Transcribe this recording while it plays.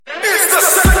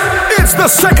It's the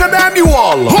second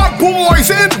annual Hot Boys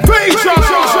Invasion,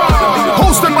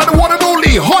 hosted by the one and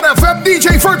only Hot FM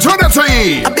DJ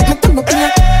Fraternity.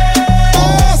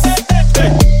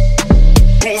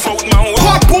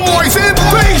 Hot Boys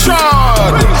Invasion.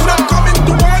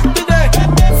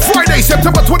 Friday,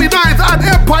 September 29th at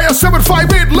Empire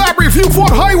 758 LABORIE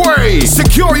Viewport Highway.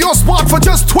 Secure your spot for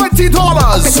just $20.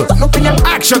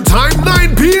 Action time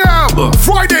 9 p.m.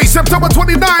 Friday, September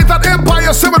 29th at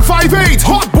Empire 758.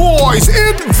 Hot Boys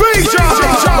Invasion.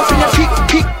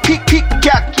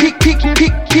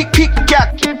 Kick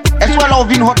cat. That's why I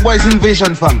love in Hot Boys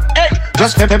Invasion, fam. Hey,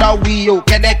 just fait about we yo,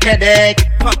 kedek.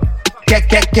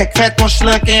 Kek, fais ton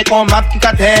schlanquin comme ma petite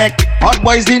attaque. Hot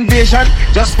Boys Invasion,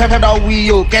 just fait about we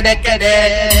yo, kedek.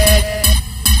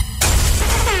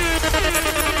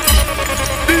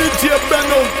 DJ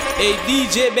Beno. Hey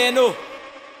DJ Beno.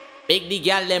 Big the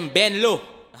gal them bend low.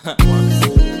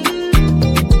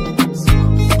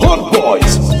 Hot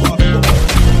Boys.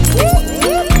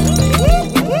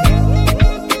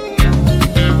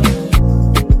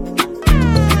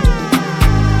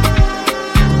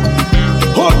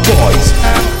 Hot Boys.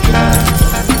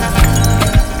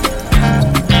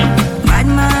 Bad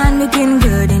man looking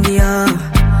good in the air.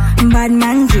 Bad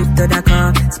man drip to the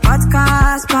car. Sports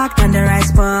cars parked on the right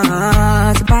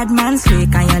spot. Bad man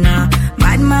slick and you know.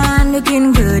 Bad man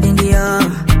looking good in the air.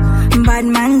 Bad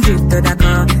man drip to the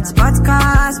car. Sports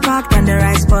cars parked on the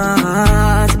right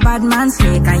spot. Bad man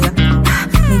slick and you.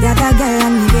 Me got a girl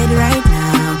on me bed right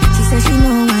now. She says she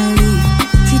know I leave.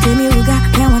 She tell me, Uga,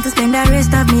 I want to spend the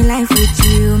rest of my life with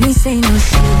you. Me say no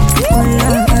shit. Oh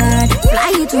Lord, fly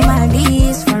you to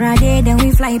Maldives for a day, then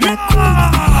we fly back quick.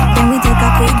 Then we take a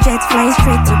quick jet, fly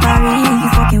straight to Paris. You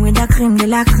fucking with the creme de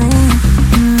la creme.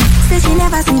 Say she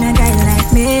never seen a guy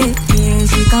like me. Yeah,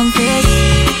 she confess.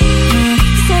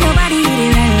 Say nobody did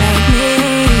it right like me.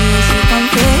 She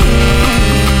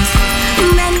confess.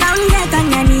 Bend down, get on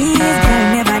your knees, girl,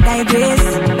 never digress.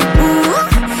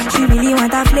 She really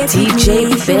want to play DJ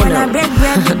with me. She wanna break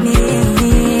bread with me.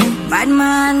 Bad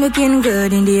man looking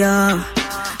good in the air.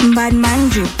 Bad man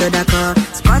drip to the car.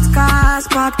 Sports cars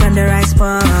parked on the right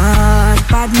spot.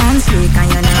 Bad man slick and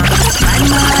you know. Bad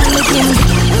man looking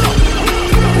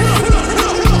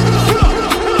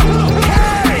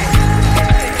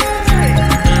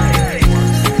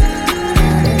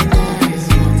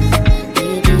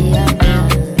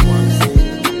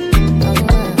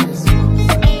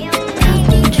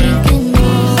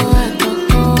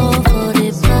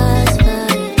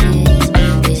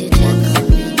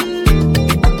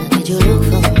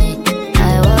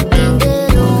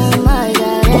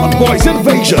Boys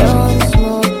Invasion.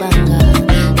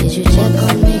 Did you check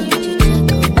on me?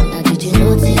 Now did you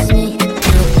notice me?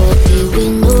 Nobody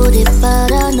will know the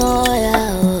paranoia.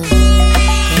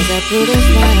 Cause I put a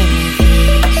smile on my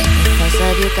face. The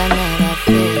facade you can never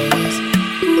face.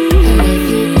 And if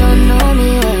you don't know me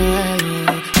well,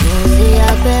 you'll see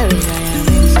how buried I am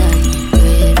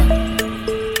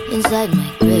inside my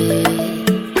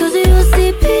grave. Cause you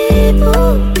see people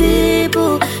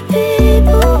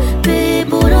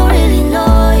don't really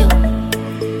know you.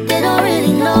 They don't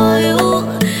really know you.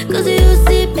 Cause you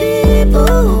see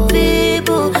people they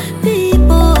don't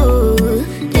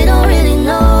really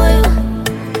know you.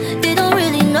 They don't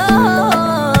really know.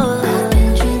 I've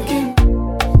been drinking.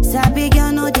 Sabi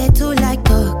girl know they too like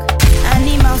talk.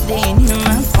 Animals they in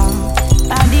human form.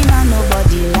 Body man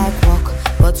nobody like walk.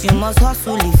 But you must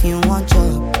hustle if you want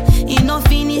job. You no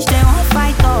finish they won't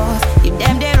fight us. If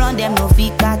them they run them no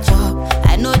fit catch up.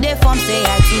 I know they form say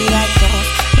I too like us.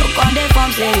 No con they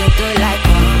form say you too like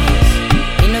us.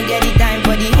 You no get the time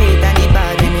for the hate and the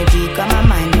bad energy. Come my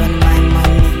mind run my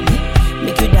money.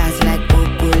 Make you dance like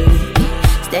broccoli.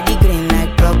 Steady green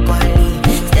like broccoli.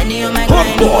 Steady on my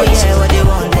grind. Oh yeah, what they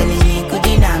want telling me. Could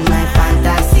deny my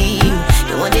fantasy.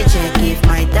 They want to check if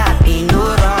my tap ain't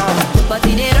no wrong. But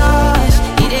it they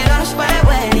rush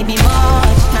well, it be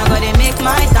much. Now gotta make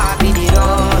my tap in the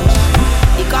rush.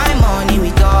 The kind of money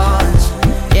we touch.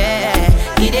 Yeah,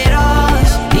 it they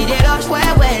rush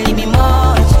well, it be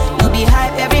much. No be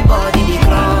hype, everybody be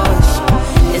crush.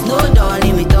 There's no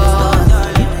darling with us.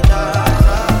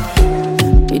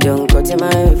 You don't cut in my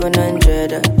iPhone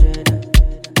 100.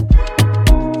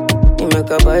 You make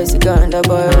a bicycle and a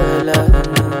boy.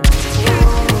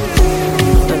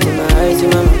 Not in my eyes, you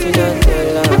my mouth, you don't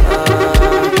tell her.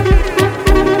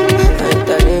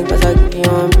 Cause I give you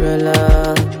umbrella.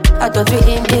 I thought we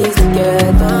in this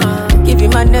together. Give you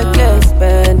my necklace,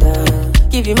 pendant.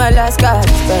 Give you my last card,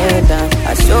 pendant.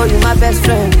 I show you my best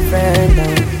friend.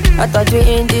 I thought we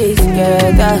in this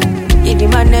together. Give you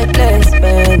my necklace,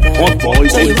 pendant. Hot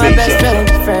Boys Show you my best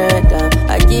friend.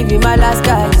 I give you my last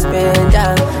card, pendant.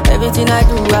 Anything I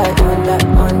do, I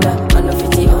under, under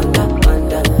 50, under.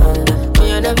 Me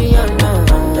and I be under,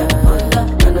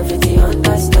 under 50,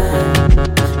 understand.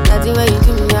 That's the way you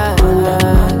do me, under,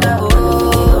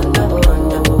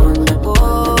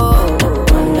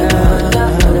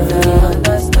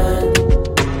 understand.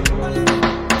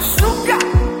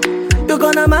 You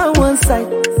gonna my one side,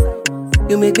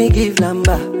 you make me give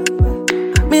number.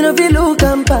 Me no feel look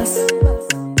and pass.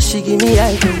 She give me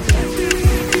eye contact.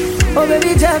 Oh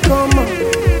baby, Jack, come on.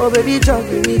 Oh baby, Jack,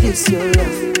 give me this your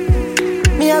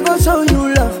love. Me I go show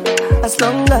you love, as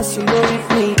long as you know with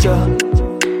me, Joe.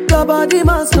 Your body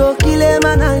must go kill him,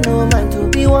 and I know mine to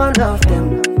be one of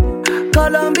them.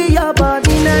 Columbia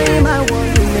body name, I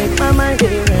want to make my mind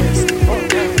rest.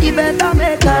 You better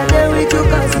make a day with you,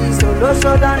 cause it's so low,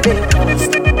 so than they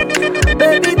cost.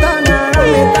 Baby, turn around,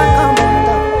 make a come on.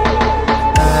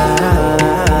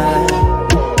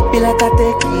 Be like I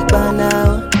take it by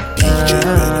now.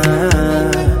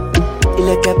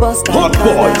 Like a boss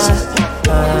HOTBOYZ.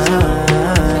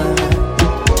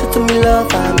 Show to me love,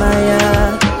 Amaya.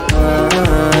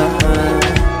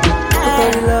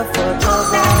 Love for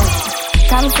trouble.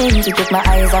 Can't seem to take my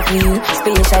eyes off you,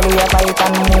 especially if I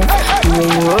can move. The way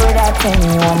you hold that thing,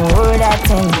 you wanna hold that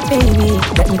thing. Baby,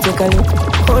 let me take a look.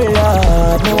 Oh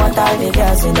Lord, me want all the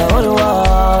girls in the whole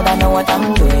world. I know what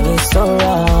I'm doing is so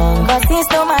wrong, but since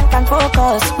no man can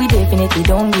focus, we definitely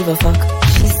don't give a fuck.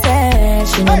 She said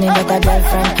she know me got a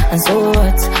girlfriend, and so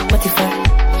what? What if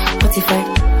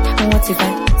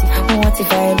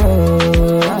I do?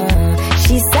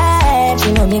 She said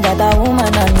she know me got a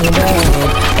woman on me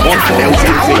bed.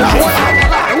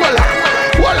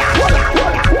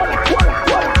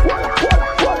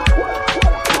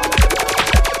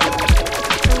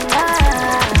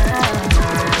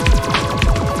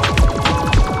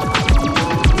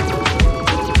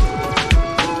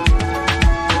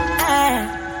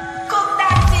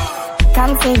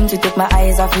 Can't seem to take my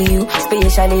eyes off of you,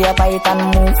 especially up I can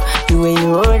move. The way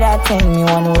you hold that thing, me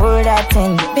wanna hold that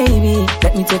thing. Baby,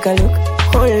 let me take a look.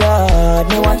 Oh Lord,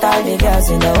 me want all the girls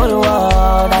in the whole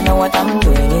world. I know what I'm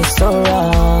doing is so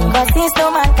wrong, but since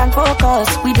no man can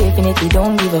focus, we definitely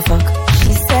don't give a fuck.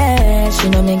 She said she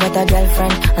know me got a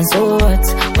girlfriend, and so what?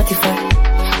 What if I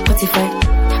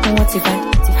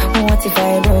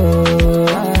do?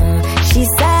 She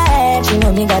said she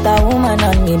know me got a woman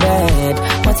on me bed.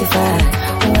 What if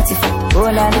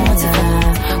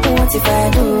I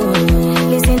do?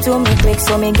 Listen to me quick,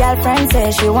 so me girlfriend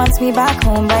says she wants me back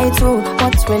home by 2.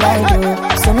 What will I do?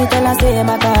 So me tell her say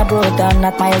my car broke down,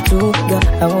 not my 2. Girl,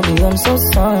 I won't be home so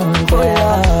soon. Oh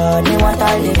Lord, me want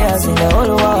all the girls in the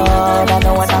whole world. I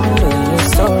know what I'm doing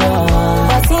is so wrong,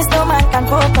 but since no man can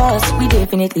focus, we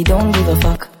definitely don't give a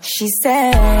fuck. She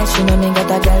said she know me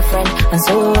got a girlfriend, and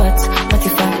so what? What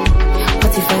if I do?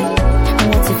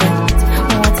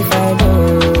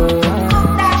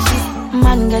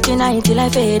 Man getting high till I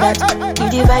fade out.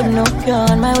 If the vibe no pure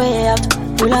on my way out.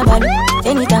 Pull a body,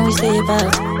 anytime we step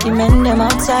out. The men them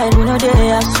outside, we know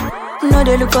they us. No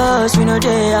they look us, we know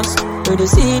they us. We do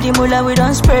see the mullah, we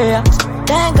don't spray out.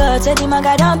 Thank God, said the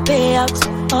maga don't pay out.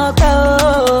 Okay,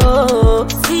 oh,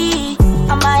 see,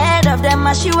 I'm ahead of them,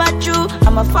 I see what you.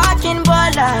 I'm a fucking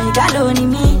baller, you got only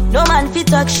me. No man fit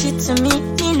talk shit to me,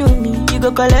 you know me, you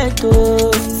go collect,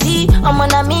 oh. See, I'm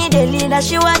on a me, the leader,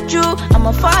 she what you. I'm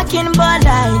a fucking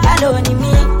baller, you got only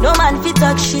me. No man fit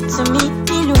talk shit to me,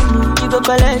 you know me, you go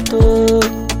collect, oh.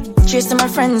 Chasing my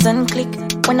friends and click.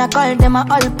 When I call them, I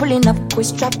all pulling up. We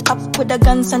strap up with the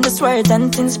guns and the swords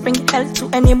and things. Bring hell to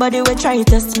anybody who try to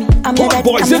test me. I'm your daddy,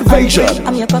 Boyz invasion.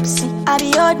 I'm your popsy. I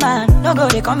be old man, no go,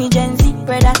 they call me Gen Z.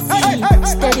 Brother C,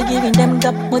 steady giving them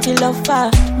the multi love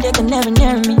fire. They can never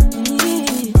near me.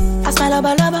 I smile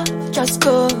lover, just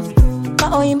go. My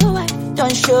own boy,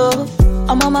 don't show.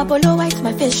 I'm on my polo white,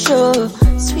 my face show.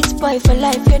 Sweet boy for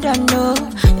life, you don't know.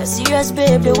 You're serious,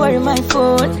 babe, they worry my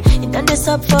phone. You done this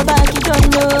up for back, you don't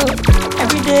know.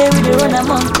 Every day we dey run, I'm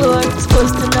on court.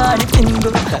 Supposed to know the thing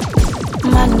go.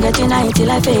 Man getting high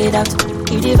till I fade out.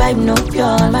 If the vibe no pure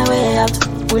on my way out.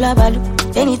 Pull a balu,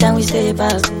 anytime we step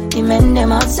out. The men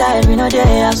them outside, we know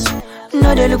they us.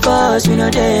 No they look us, we know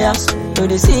they us. So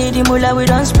they see the mullah, we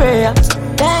don't spray out.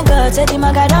 Thank God, said the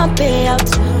maga don't pay out.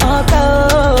 Okay,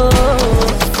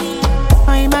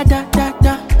 I'm a da.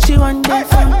 She one day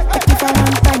from, but if I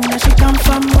want time, now she come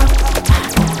from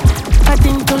I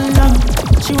think too long.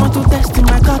 She want to test in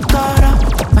my kakara.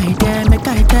 My dear, make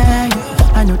I tell you,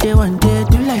 I know they want to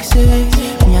do like say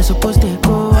me I supposed to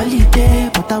go holiday,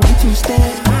 but I want to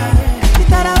stay. She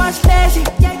thought I was lazy.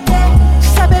 She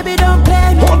said, baby, don't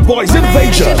play me. HOTBOYZ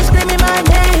invasion. She screaming my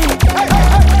name.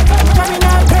 Driving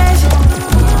her crazy.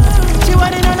 She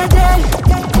wanted on a daily.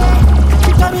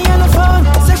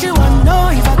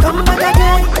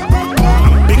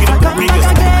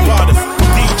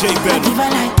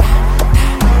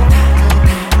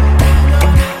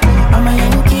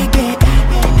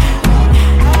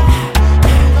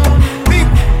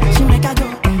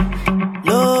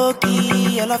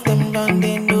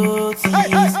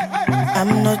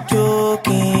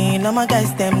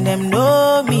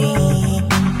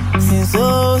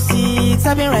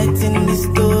 I've been writing this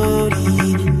story.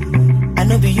 I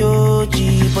know be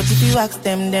OG, but if you ask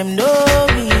them know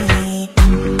me.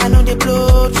 I know they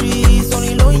blow trees,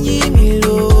 only lonely me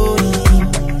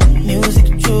lonely.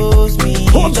 Music chose me.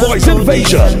 HOTBOYZ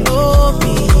Invasion.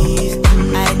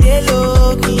 I dey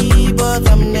low key, but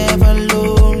I'm never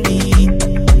lonely.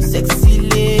 Sexy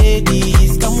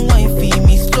ladies, come wine for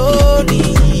me slowly.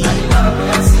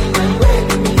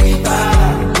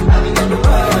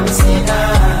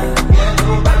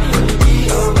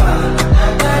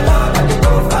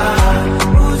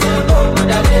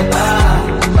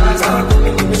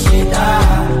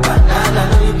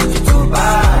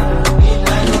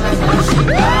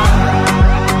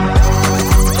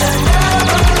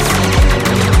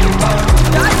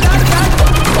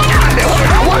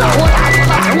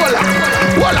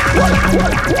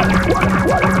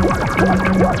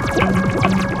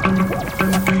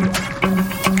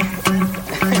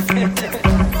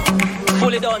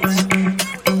 Fully done.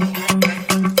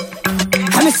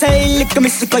 I'm a say, lick a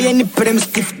miss, cause you nip them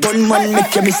stiff done, man,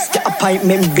 make you miss the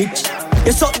appointment, bitch.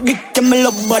 You suck dick, you me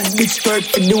love bad bitch, work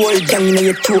for the whole gang, now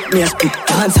you choke me a spit.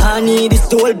 Dance honey, this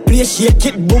the whole place, shake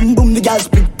it, boom, boom, the girl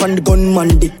split on the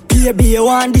gunman dick. Baby, you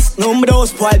want this? No, me don't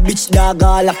spoil bitch, dog,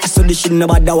 all up, so this shit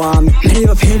nobody want me. Me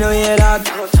never pay no way, dog.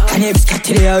 And if it's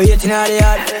today, waiting on the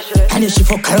yard. And if she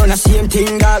fuck around, the same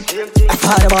thing, dog. I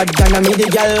thought about gun, I made the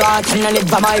girl walk, and I live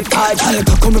by my part. I'll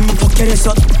come in my pocket,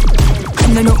 so.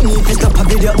 And I don't need to stop a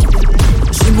video.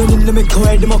 She know in the make her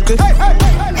wear the muckle.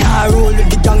 I roll with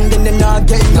the gang, then I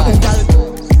get nothing, girl.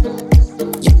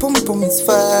 Your pum pum is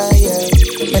fire.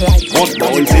 Me like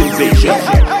HOTBOYZ Invasion.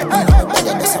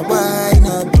 that's a wine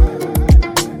up.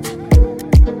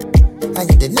 And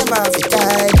you did never have it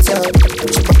tight up.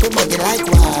 She pop your body like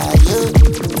wire.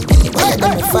 Anyway,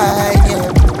 let me find you.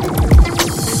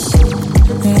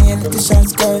 Me a little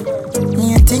shots girl.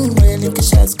 Me a thing where a little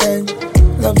shots girl.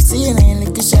 Love seeing a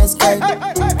little shots girl.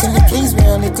 Can you please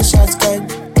wear a little shots girl?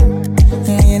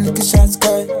 Me a little shots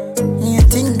girl. Me a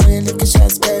thing where a little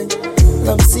shots girl.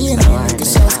 Love seeing a little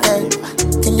shots girl.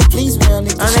 Can you please wear a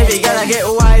little shots girl? And every girl I get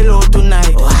wild out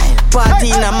tonight. Party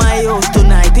in my house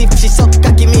tonight. If she suck,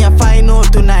 give me a fine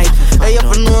out tonight. I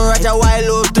have to know Roger wild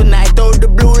out tonight. Out the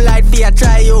blue light, for ya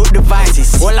try out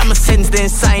devices. All I'm a sense then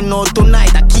sign out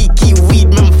tonight. I kiki weed,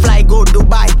 me fly go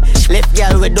Dubai. Left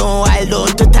girl we don't wild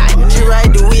out to time. She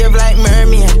ride the wave like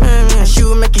mermaid. She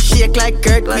will make it shake like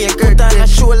Kurt. Put on a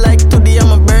show like today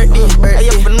I'm a birthday. I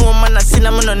have to know man I seen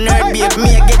I'm on a nerd babe.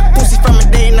 Me I get pussy from a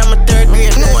day and I'm a third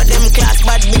grade. No of them class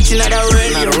bad bitch in the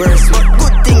world. But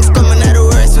good things coming out the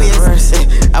worst ways.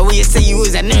 I will you say you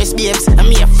was a nurse babes. And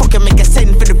me a fucker make a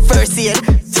send for the first year.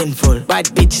 Sinful,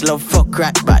 bad bitch love fuck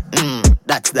rat bat.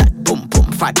 That's that boom boom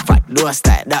fat do a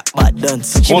style that bad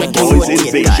dance. She make you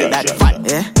rotate that fat.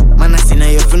 Yeah, man I see now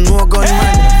you for no gun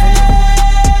man.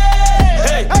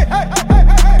 Hey,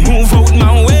 move out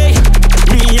my way.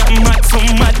 Me I'm mad from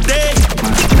my day.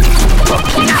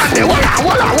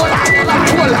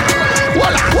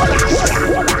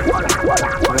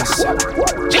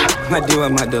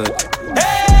 My dude.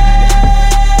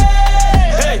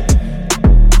 Hey,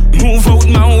 move out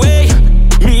my way.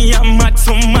 Me I'm mad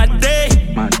from my day.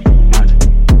 Mad.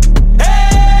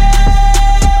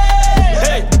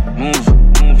 Hey,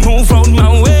 move out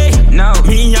my way. Now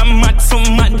me I'm mad from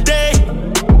my day.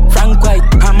 Frank White,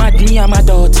 I'm mad, me I'm a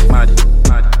dot.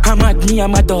 I'm mad, me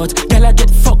I'm a dot. Girl I get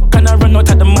fucked and I run out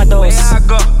of the mad house.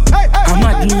 I'm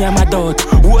mad, me I'm a dot.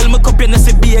 Hold my cup and I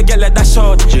say be a girl at that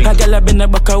short. A girl I been a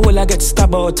buck a hole I get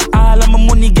stabbed out. All of my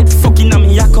money get fucking on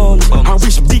me account. I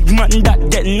wish big man that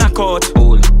get knocked out.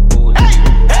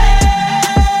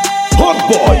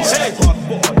 HOTBOYZ.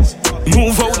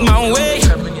 Move out my way.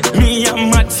 Me I'm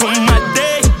mad from my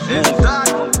day.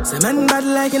 Say man bad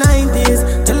like in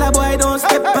 90s. Tell a boy don't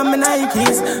step on my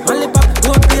Nikes. Only pop,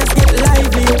 go place get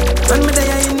lively. When me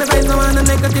there in the vibes, no one a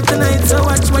negative tonight. So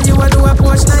watch what you a do a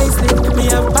push nicely. Me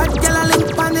have bad girl a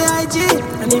link on the IG.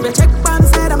 And if you check bomb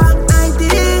side I'm 90.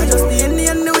 I just the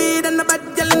Indian the weed and the bad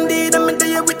girl indeed. I'm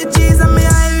there with the cheese and me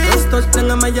Irish.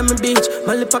 Touchdown on Miami Beach.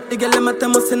 Molly pop the girl in my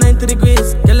thermos in 90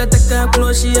 degrees. Girl I take her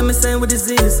clothes, she hear me saying with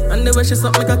disease. And the way she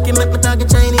suck me cocky make me target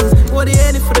Chinese. What the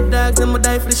head for the dogs and me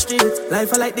die for the streets.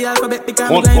 Life I like the alphabet because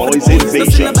I'm life for the police.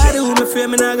 Don't see nobody who me fear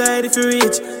me not guide if you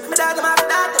reach. Me dog I'm after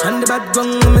that. And the bad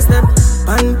gun on me step.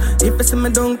 And if I see me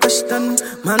don't question,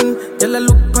 man. Girl I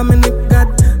look for me neck god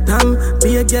damn.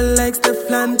 Be a girl like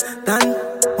Stefan Dan.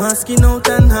 One skin out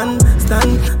and hand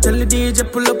stand. Tell the DJ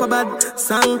pull up a bad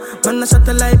song. Man a shot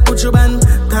a light put you band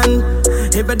tan.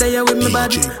 Every day you with me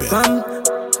bad fam.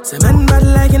 Say man bad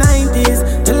like in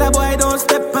 90s. Tell a boy don't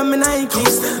step on me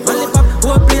Nikes. Molly pop,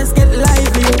 whole place get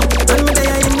lively. When me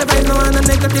there in the vibes, no one a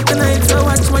got it tonight, so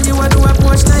watch when you want to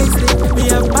approach nicely. Me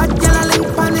a bad girl, I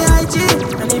link on the IG.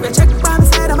 And if you check by my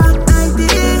side, I'm at 90.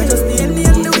 Just the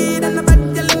Indian, the weed, and the bad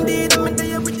girl indeed. I'm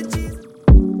there with the cheese.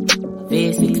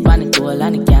 V6 pan it all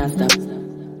and it can't stop.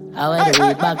 I wear the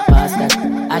way back past that.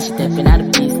 As she stepping out the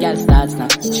piece, girl starts now.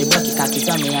 She broke it cocky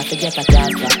on me, I forget a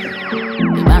charger.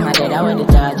 The bang I dead, I wear the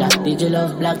charger. Did you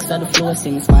love black, so the flow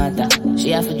sing smarter. She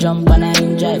have to jump on her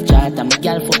in drive charter. My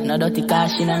girl foot no dirty car,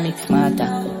 she no mix smarter.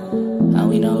 And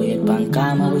we know it pan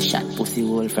karma, we shot pussy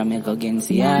hole from ever against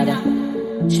the other.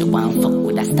 She want fuck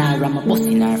with a star, I'm a bust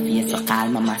in her face, so call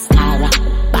my mascara.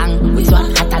 Bang, we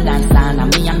swat hotter than sauna.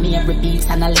 Me and me every beats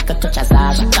and a little touch of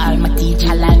Zaja. Call my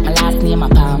teacher like my last name, a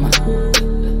Palmer.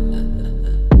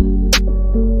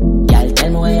 Girl, tell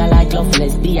me where you like love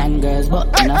lesbian girls, but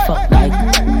you know fuck like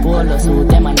polo suit,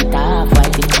 them and it half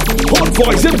white.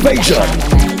 HOTBOYZ Invasion.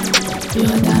 You a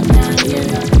damn now hear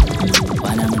ya.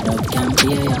 One of my dog can't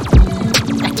hear ya.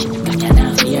 Catch you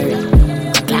down hear ya.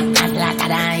 Clack, clack, clack,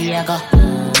 down here go.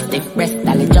 Stiff breast,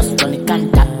 dolly just run the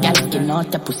contact. Girl, skin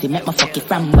out your pussy, make me fuck it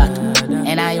from back.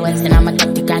 And I went and I'm a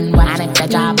 30 grand one. And if the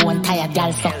jawbone tired,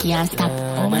 girl, fuck you and stop.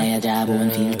 Oh my jawbone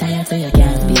feel tired so you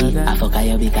can't speak. I fuck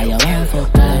you because you want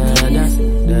fuck her knees.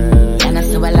 And I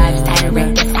see a lifestyle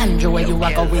wreck. It's Andrew where you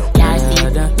walk out with car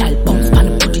seat. Girl, bounce pan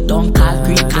the booty, don't call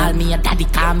creep. Call me a daddy,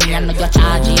 call me, I know you're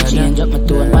charging. Change up my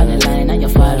tone on the line and you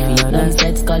fall feet. Don't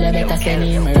set skull, you better send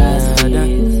him a ass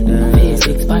fees.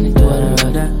 V6 pan the door.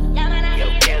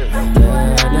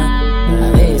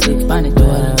 V6 pan the door.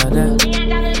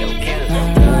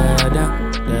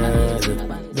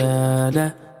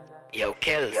 Yo,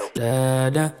 kill.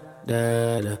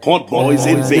 HOTBOYZ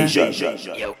Invasion.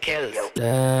 Yo, kill. Yo, kill.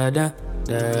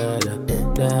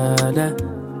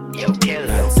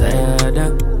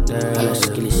 Kalash,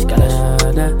 kilish, kalash.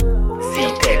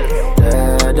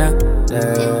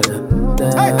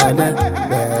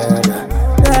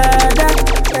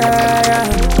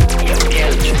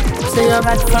 Say you're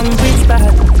bad from which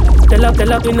part? Tell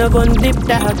up, we no gon' dip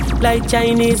dog. Like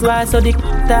Chinese war, so the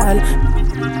tall.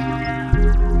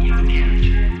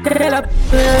 Tell up,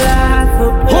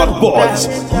 HOTBOYZ.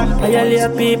 I your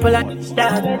people like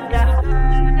that.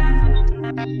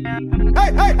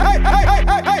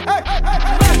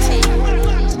 Hey.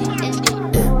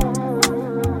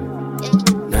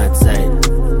 Not side.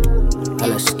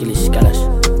 Kalash, kilish, kalash.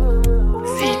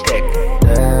 Z-Tech.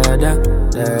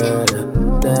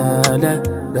 Da.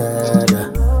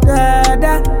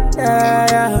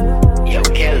 Yo,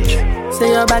 kill. Say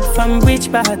you're bad from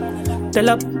which part? Tell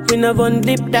up, we no one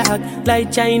dip dog.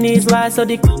 Like Chinese war, so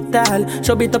the tall.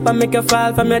 Show it up and make you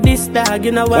fall from your disc dog.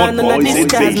 You know one on the disc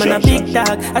dog, man a big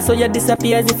dog. I saw you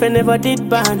disappear as if I never did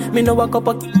ban. Me no walk up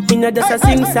a me no just a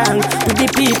sing song. With the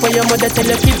people your mother tell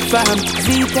you keep from.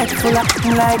 Z-Tech full of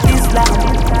like Islam.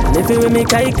 And if you with me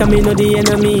kike, me know the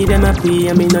enemy, them a pray.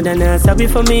 And me know they not sorry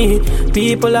for me.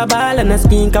 People are ball and a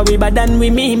skin, cause we bad than we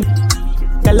mean.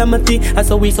 Calamity, I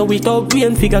saw we talk we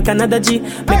and figure Canada G.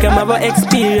 Make them have a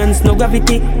experience, no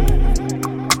gravity.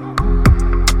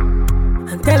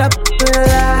 And tell up,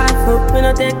 we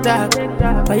no take that.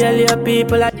 Violate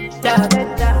people like that.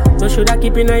 So should I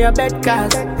keep in your bed,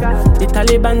 cause the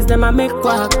Talibans, them a make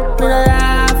walk. We no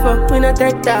laugh, we no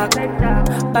take that.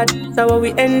 But that's how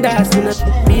we end us. We no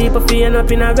people feeling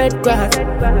up in a red grass.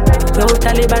 Those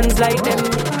Talibans like them.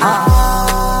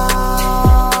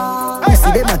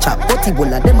 See them a chop, but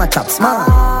Ebola them a chop smart.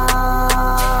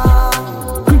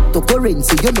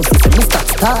 Cryptocurrency, you know, it's a Mr.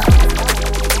 Star.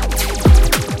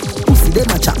 See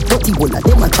them a chop, but Ebola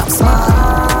them a chop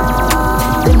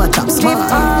smart. Them a chop smart.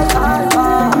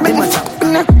 Them a chop.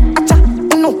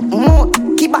 No more,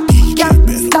 keep back, can't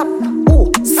stop.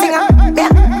 Oh, singer,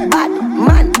 bad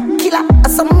man, killer.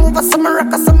 Some move, some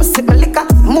rock, some sip my liquor.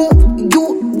 Move, you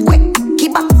quick,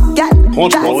 keep back, girl.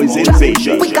 HOTBOYZ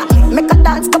Invasion. Make a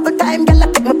dance couple times, girl, I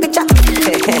take my picture. I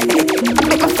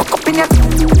make my fuck up in your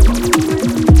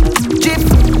Jeep.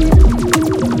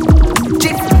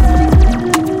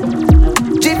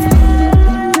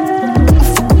 Make me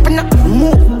fuck up in your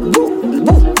move,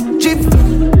 Jeep.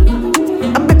 I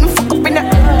make me fuck up in your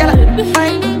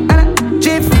fine,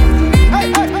 Jeep.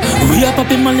 We are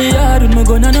popping Molly hard with my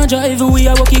gun and a drive. We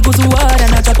are walking go so hard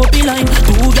and a chop up the line.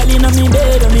 Two gal in a me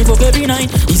bed and me fuck every night.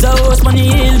 He's a house man, he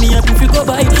hail me up if you go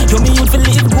by. Show me youth for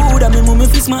live good and me mummy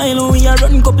fi smile. We are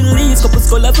running couple leaves, couple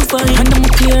scholar to find. And I'm a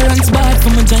clearance bad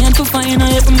from a giant to find. I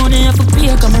have money, I have to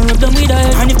pay, come and rub them with her.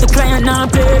 And if the client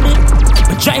not pay me,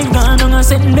 I drive gone on a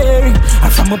secondary. I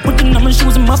from a putting on my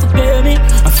shoes and my foot pay me.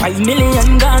 A 5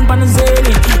 million gone pan a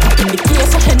zilly. Up in the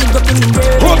case, I had to go in the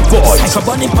grave. Like a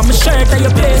bunny pa my shirt and your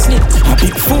place me. A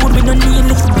big food, we no need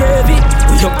little gravy.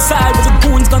 We outside with the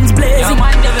goons, guns blazing.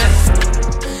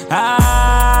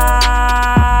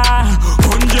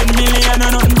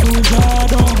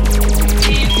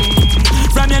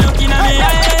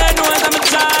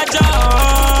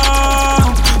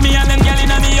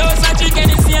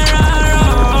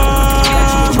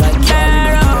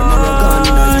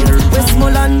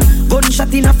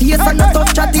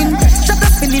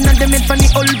 from the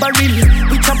old barrel.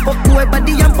 We chop up to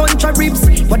body and punch her ribs.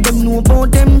 What them know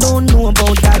about them don't know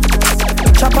about that.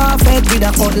 Chop off head with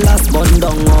a cutlass, bun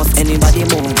down us. Anybody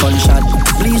move gunshot.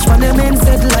 Bleach from them men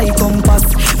set like compass.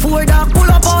 Four dark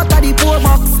pull up out of the poor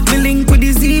box. Me link with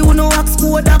the Z, who no ask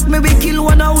for that. Me we kill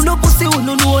one who no pussy, who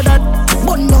no know that.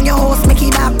 Bun down your house, make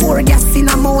it dark, pour gas in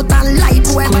a mouth and light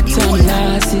whoever the whole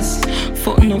glasses,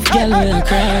 fucking off gal with her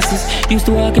crosses. Used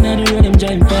to walk in on the road, them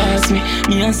driving past me.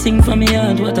 Me and sing for me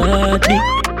heart, what a heartbeat.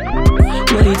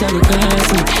 Wait till the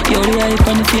cost me. Yo, the hype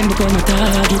on the fame become a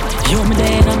target. Yo, me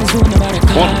there and I'm zone about a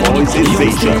car. Yo, me still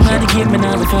in the game, me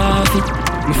not the forfeit.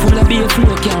 Me full of beer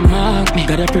flow, can't mark me.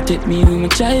 Gotta protect me with my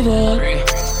driver.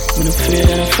 Me no afraid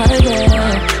of a fighter.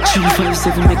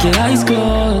 357 make your eyes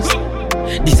close.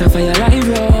 This a fire I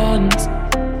runs.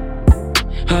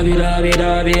 Hobby,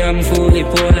 I'm fully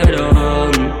pulled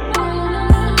on.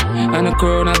 And a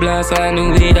corona blast, I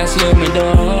knew it, that slow me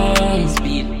down.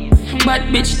 Bad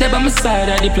bitch, step on my side,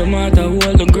 a diplomat, I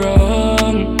hold the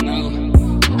ground.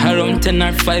 Around 10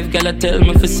 or 5, girl, I tell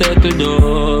me for circle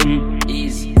down.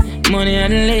 Money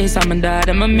and lace, I'm a dad,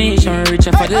 I'm a mission,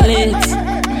 richer for the licks.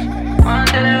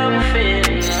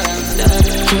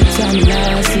 Cut some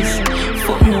glasses,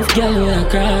 fucking off girl with her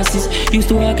crosses. Used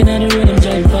to walk in on the road, them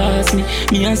drive past me.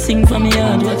 Me and sing for me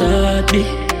heart, what a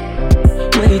heartbeat.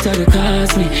 Wait till the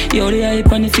cost me. Yo, the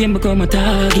hype and the fame become a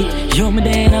target. Yo, me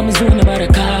there and I'm zone about to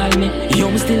call me.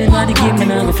 Yo, me still in the game, me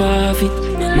not go forfeit.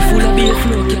 Me full of beer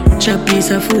flow. Chop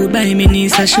piece of food, buy me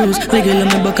niece a shoes. Regular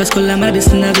my buckets, call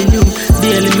Madison Avenue.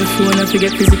 Daily me phone, I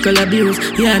forget physical abuse.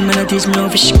 Yeah, man, I teach me how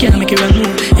fish can't make it wrong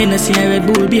move. Hennessy and Red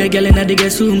Bull, be a girl in a digger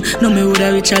room. No, me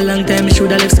woulda reach a long time, me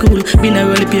shoulda left school. Been a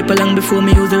roll the paper long before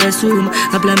me use the restroom.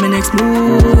 I plan my next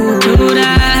move.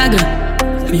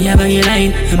 Me have a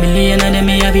line, a million of them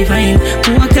me have be fine.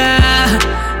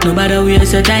 Walker, nobody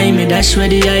waste your time. Me dash with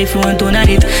the iPhone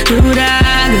tonight. Do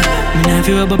that, me not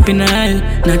feel rub up in the aisle.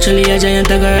 Naturally a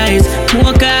giant I go rise.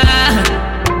 Walker,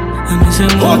 I'm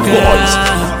some walker.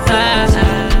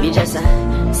 Me just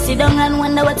sit down and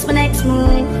wonder what's my next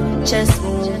move. Just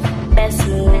move, best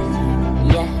move,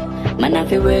 yeah. Man, I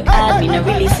feel work hard, me no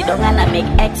really sit down and I make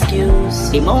excuse.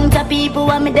 The amount of people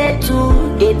want me dead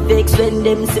too. Get vexed when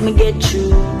them see me get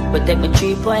through. But take me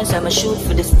 3 points, I'ma shoot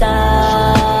for the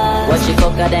stars. Watch the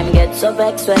fuck of them get so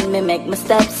vexed when me make my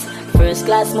steps. First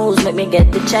class moves make me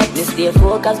get the check. Me stay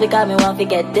focused because me want to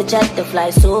get the jet. To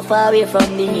fly so far away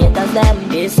from the haters them.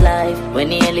 This life,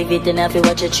 when you elevating I feel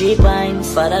watch your 3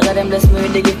 points. Father God them bless me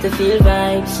with the gift to feel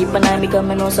vibes. Keep an eye me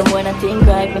come and know someone I think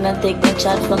right. Me not take the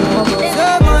chat from no more.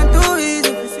 Someone too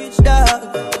easy to switch dog.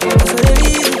 So they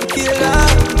easy to kill dog.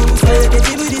 So they get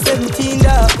you with the 17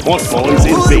 dog. HOTBOYZ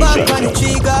Invasion.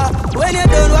 When you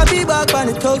done what be back on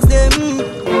the thugs them.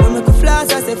 When me go flash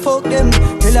I say fuck them.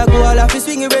 Till I go all off the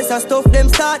swing race and stuff them.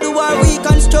 Start the war we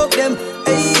construct them.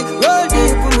 Hey, roll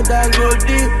deep for my dog, roll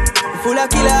deep. Full of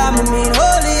killer, I mean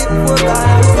holy. Work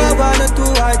hard, we go 1 or 2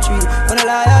 or 3. When I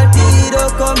loyalty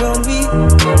don't come round we.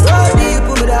 Roll deep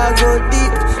for my dog, roll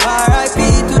deep. R.I.P.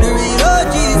 to the real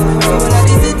OGs. So when I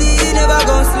visit the never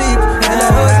gon' sleep. And I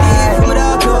roll deep for my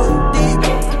dog, roll deep.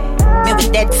 Me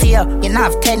with dead fear, you know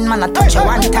have 10 man, I touch you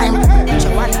 1 time.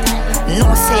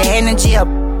 No say energy up.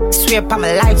 Swear upon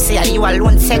my life, say you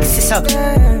alone sexy so.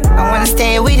 I wanna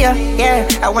stay with you, yeah.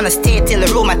 I wanna stay till the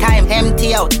room of time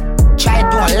empty out. Try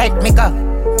don't let me go.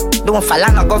 Don't fall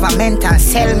on the government and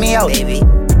sell me out, baby.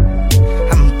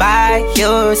 I'm by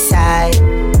your side.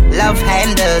 Love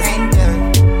handles.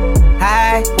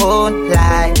 I won't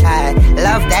lie, I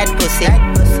love that pussy.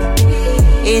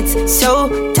 It's so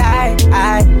tight,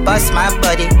 I bust my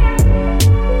body.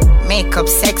 Make up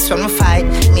sex from a fight.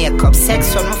 Make up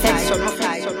sex from a fight.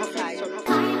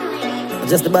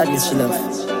 Just the badness she love.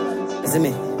 Is it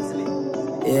me?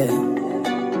 Yeah.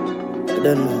 I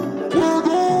don't know.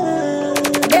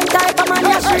 Them type of man,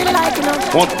 yeah, she really like, you know.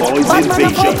 HOTBOYZ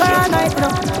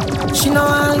Invasion. She know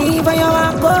I'll leave when you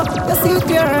want go. You see it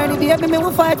here already, baby, me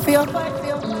will fight for you.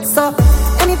 So,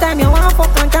 anytime you want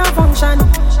fuck and can't function.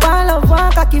 While love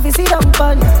walk, I give you see them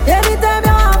fun. Anytime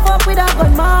you want fuck with a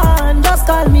gun man, just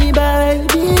call me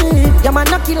baby. Your man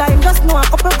not kill him, just know a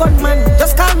couple gunman.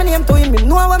 Just call me name to him,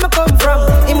 know where me come from.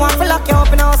 Him want to lock you up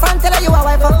in the house and tell you a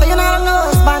wife up, but you know no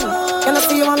husband. You know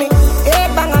see you mommy,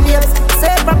 8 bang on babes,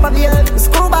 say proper babe.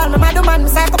 Screwball, me mad man, me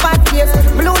psychopath face.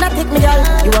 Me lunatic me girl,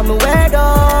 you want me weirdo.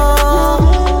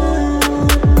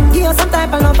 Give you some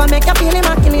type of love and make you feel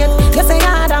immaculate. You say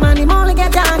you're the man, him only get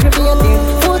you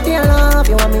aggravated. Put your love,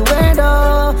 you want me weirdo,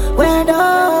 weirdo.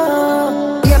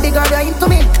 Yeah, big girl, you're into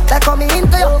me, like how me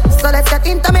into you. So let's get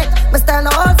intimate. Me style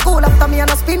no old school, after me on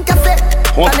a spin cassette.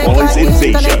 HOTBOYZ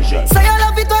Invasion. So you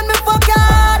love it when me fuck you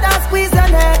hard and squeeze your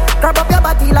neck.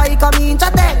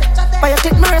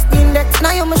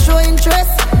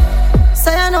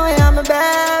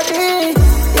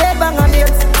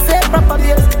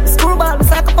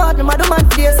 afford me, do man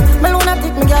face. Me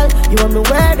lunatic, me girl, you want me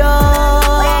weirdo.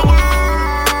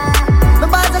 Me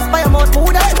ball just by your mouth, me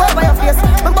woulda go by your face.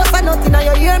 Me bust a nut inna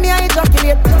your ear, me I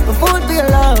ejaculate. Me fool to your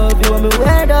love, you want me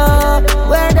weirdo,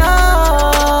 weirdo.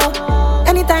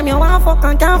 Anytime you want fuck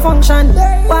and can't function,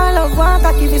 one love, one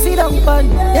cocky, you see them fun.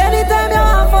 Anytime you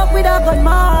want fuck with a gun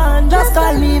man, just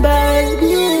call me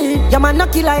baby. Your man no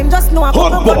killer him, just know I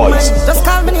come from man. Just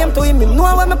call me name to him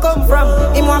know where me come from.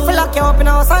 Him want to lock you up in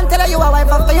a house and tell you a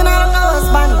wife after you no longer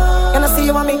husband. You know see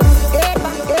you want me.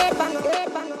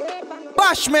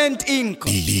 Bashment Inc.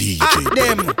 At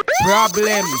them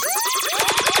problems.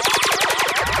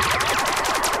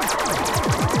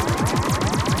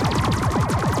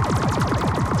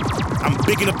 I'm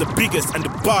bigging up the biggest and the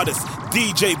baddest,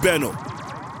 DJ Beno.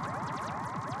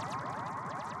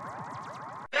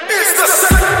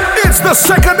 It's the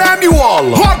second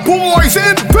annual HOTBOYZ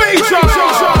Invasion,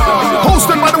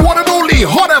 hosted by the one and only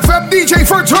Hot FM DJ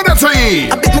Fraternity.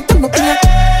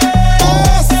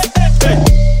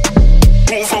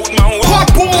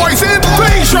 HOTBOYZ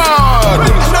Invasion.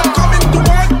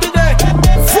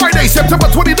 Friday, September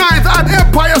 29th at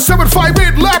Empire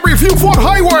 758 LABORIE Viewport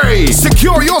Highway.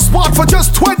 Secure your spot for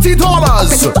just $20.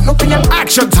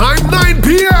 Action time 9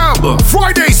 p.m.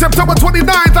 Friday, September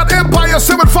 29th at Empire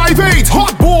 758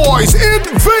 HOTBOYZ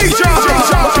Invasion.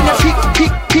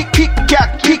 Kick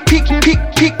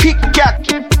cat.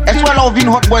 Est-ce qu'on l'a vu une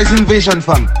HOTBOYZ Invasion,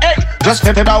 femme? Just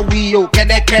fais da oui, yo,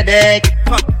 kedek.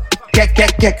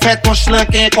 Kek, fais ton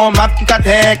schlanquin comme ma petite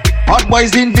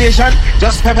HOTBOYZ Invasion.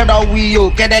 Just fais da oui, yo,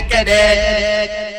 kedek.